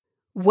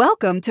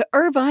Welcome to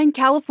Irvine,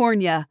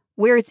 California,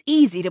 where it's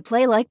easy to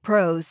play like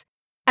pros.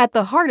 At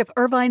the heart of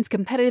Irvine's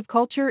competitive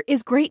culture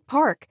is Great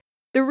Park,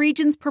 the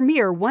region's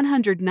premier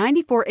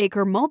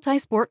 194-acre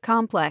multi-sport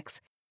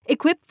complex,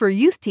 equipped for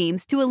youth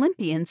teams to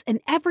Olympians and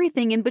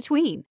everything in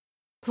between.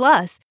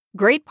 Plus,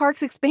 Great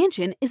Park's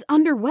expansion is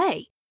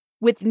underway.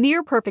 With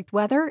near-perfect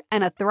weather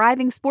and a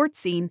thriving sports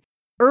scene,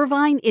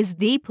 Irvine is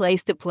the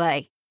place to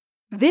play.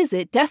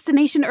 Visit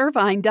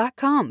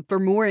DestinationIrvine.com for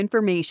more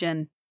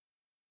information.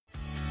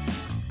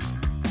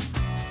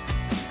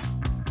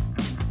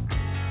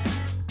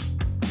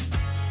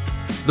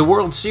 The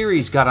World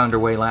Series got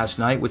underway last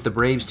night with the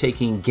Braves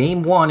taking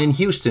Game 1 in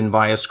Houston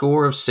by a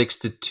score of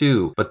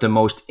 6-2. But the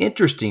most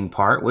interesting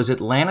part was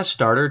Atlanta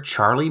starter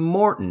Charlie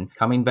Morton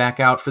coming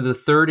back out for the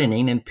third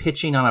inning and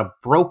pitching on a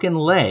broken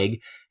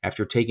leg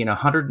after taking a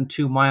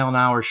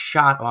 102-mile-an-hour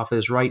shot off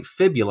his right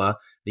fibula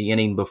the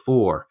inning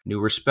before. New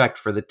respect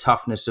for the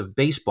toughness of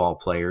baseball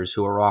players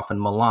who are often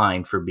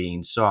maligned for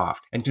being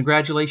soft. And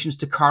congratulations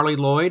to Carli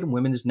Lloyd,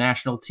 women's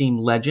national team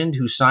legend,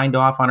 who signed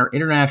off on her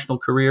international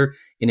career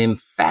in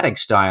emphatic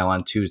style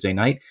on Tuesday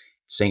night.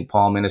 St.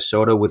 Paul,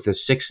 Minnesota, with a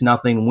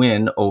 6-0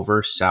 win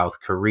over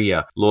South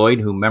Korea.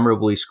 Lloyd, who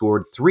memorably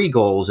scored 3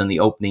 goals in the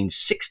opening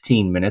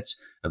 16 minutes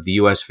of the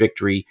U.S.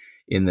 victory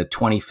in the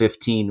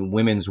 2015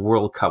 Women's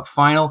World Cup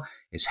final,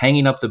 is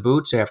hanging up the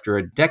boots after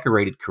a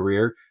decorated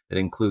career that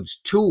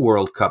includes 2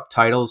 World Cup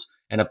titles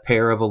and a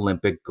pair of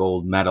Olympic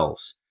gold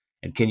medals.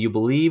 And can you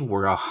believe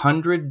we're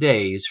 100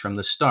 days from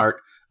the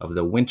start of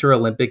the Winter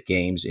Olympic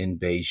Games in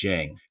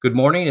Beijing? Good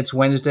morning. It's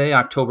Wednesday,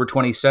 October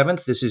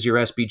 27th. This is your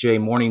SBJ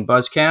Morning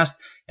Buzzcast,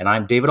 and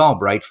I'm David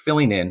Albright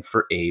filling in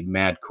for Abe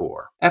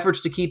Madkour. Efforts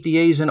to keep the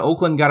A's in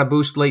Oakland got a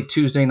boost late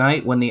Tuesday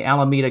night when the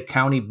Alameda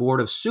County Board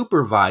of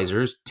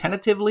Supervisors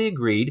tentatively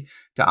agreed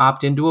to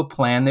opt into a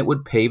plan that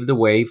would pave the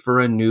way for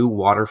a new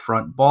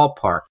waterfront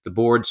ballpark. The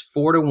board's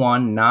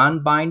 4-1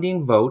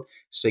 non-binding vote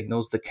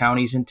signals the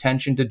county's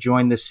intention to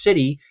join the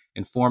city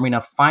in forming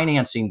a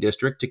financing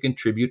district to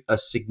contribute a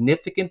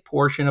significant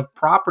portion of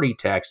property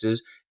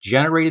taxes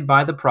generated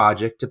by the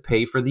project to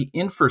pay for the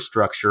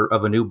infrastructure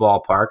of a new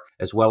ballpark,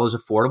 as well as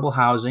affordable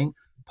housing,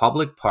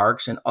 public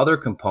parks, and other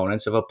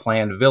components of a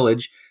planned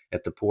village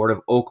at the Port of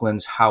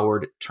Oakland's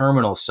Howard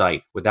Terminal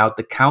site. Without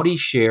the county's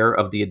share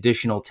of the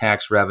additional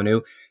tax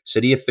revenue,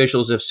 city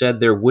officials have said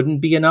there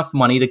wouldn't be enough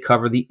money to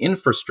cover the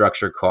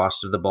infrastructure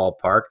cost of the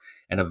ballpark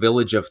and a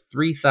village of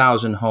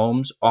 3,000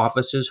 homes,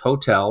 offices,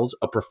 hotels,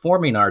 a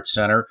performing arts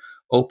center,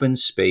 open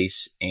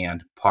space,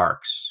 and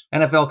parks.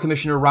 NFL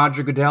Commissioner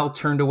Roger Goodell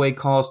turned away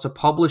calls to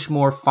publish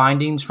more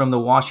findings from the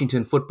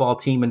Washington football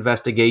team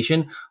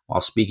investigation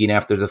while speaking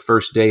after the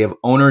first day of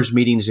owners'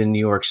 meetings in New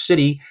York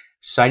City,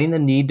 citing the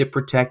need to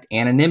protect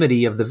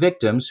anonymity of the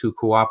victims who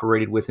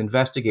cooperated with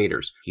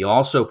investigators. He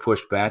also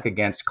pushed back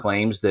against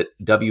claims that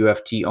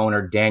WFT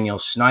owner Daniel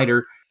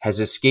Snyder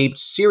has escaped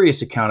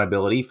serious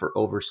accountability for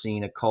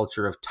overseeing a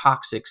culture of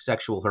toxic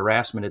sexual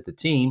harassment at the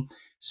team,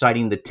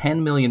 citing the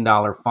 $10 million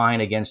fine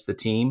against the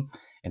team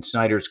and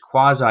Snyder's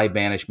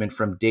quasi-banishment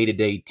from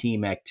day-to-day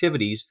team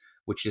activities,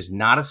 which is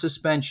not a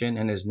suspension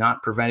and has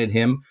not prevented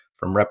him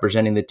from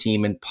representing the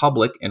team in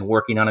public and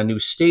working on a new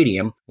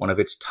stadium, one of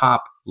its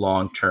top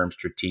long-term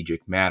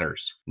strategic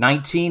matters.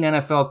 19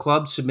 NFL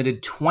clubs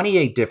submitted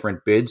 28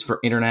 different bids for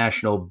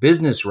international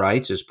business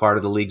rights as part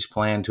of the league's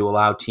plan to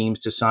allow teams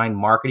to sign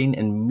marketing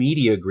and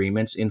media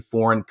agreements in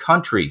foreign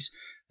countries.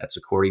 That's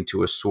according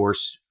to a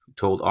source who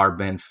told our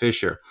Ben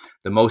Fisher.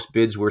 The most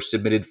bids were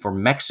submitted for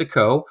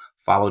Mexico,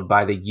 followed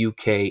by the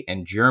UK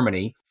and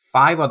Germany.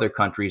 5 other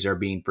countries are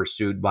being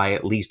pursued by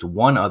at least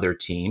one other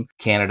team: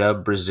 Canada,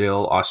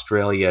 Brazil,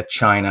 Australia,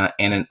 China,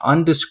 and an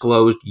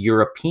undisclosed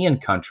European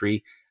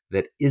country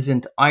that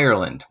isn't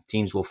Ireland.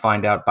 Teams will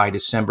find out by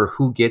December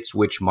who gets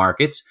which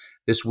markets.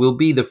 This will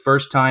be the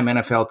first time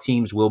NFL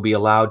teams will be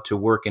allowed to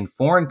work in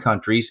foreign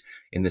countries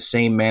in the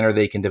same manner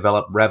they can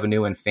develop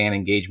revenue and fan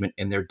engagement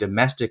in their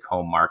domestic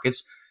home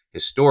markets.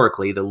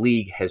 Historically, the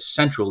league has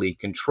centrally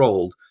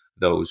controlled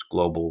those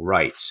global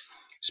rights.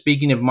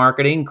 Speaking of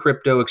marketing,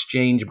 crypto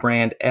exchange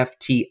brand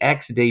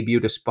FTX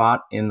debuted a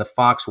spot in the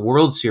Fox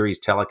World Series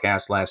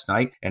telecast last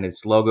night, and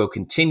its logo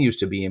continues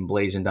to be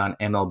emblazoned on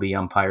MLB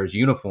umpires'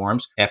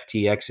 uniforms.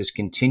 FTX is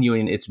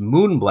continuing its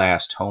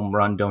Moonblast home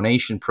run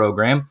donation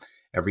program.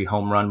 Every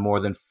home run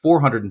more than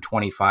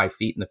 425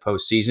 feet in the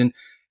postseason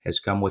has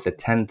come with a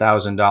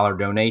 $10,000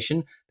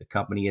 donation. The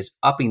company is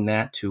upping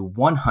that to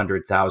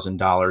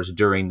 $100,000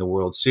 during the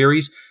World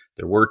Series.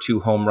 There were 2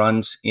 home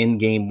runs in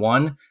Game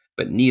 1,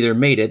 but neither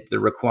made it the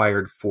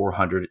required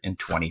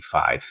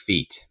 425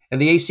 feet.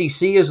 And the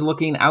ACC is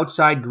looking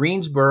outside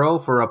Greensboro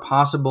for a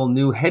possible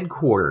new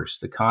headquarters.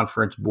 The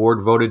conference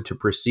board voted to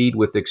proceed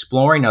with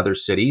exploring other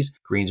cities.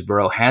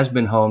 Greensboro has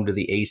been home to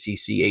the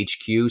ACC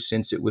HQ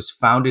since it was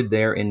founded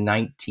there in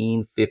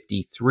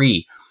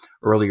 1953.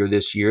 Earlier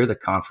this year, the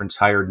conference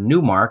hired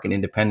Newmark, an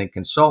independent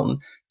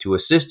consultant, to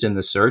assist in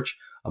the search.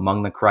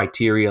 Among the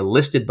criteria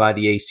listed by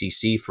the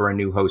ACC for a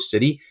new host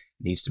city,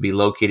 it needs to be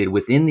located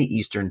within the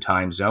Eastern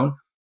time zone,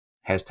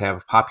 has to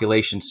have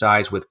population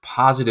size with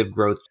positive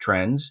growth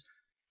trends,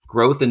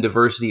 growth and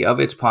diversity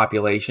of its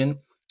population,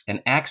 and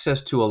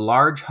access to a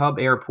large hub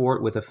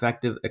airport with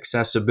effective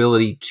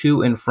accessibility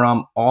to and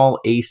from all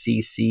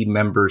ACC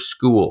member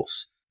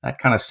schools. That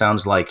kind of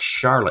sounds like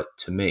Charlotte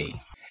to me.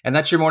 And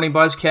that's your Morning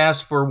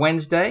Buzzcast for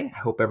Wednesday. I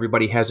hope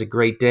everybody has a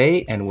great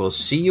day, and we'll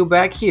see you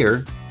back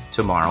here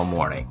tomorrow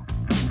morning.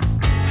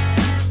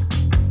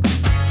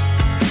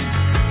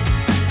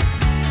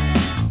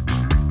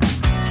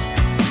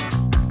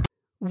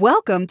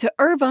 Welcome to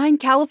Irvine,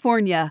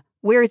 California,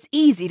 where it's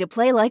easy to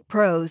play like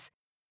pros.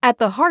 At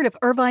the heart of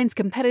Irvine's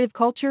competitive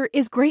culture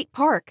is Great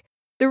Park,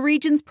 the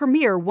region's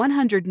premier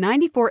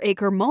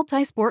 194-acre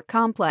multi-sport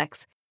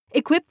complex,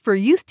 equipped for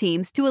youth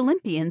teams to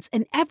Olympians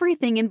and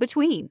everything in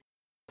between.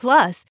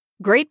 Plus,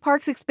 Great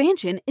Park's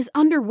expansion is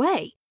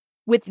underway.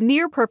 With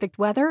near-perfect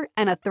weather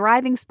and a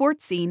thriving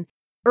sports scene,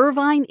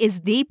 Irvine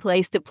is the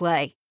place to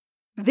play.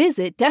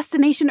 Visit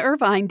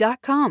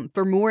DestinationIrvine.com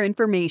for more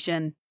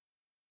information.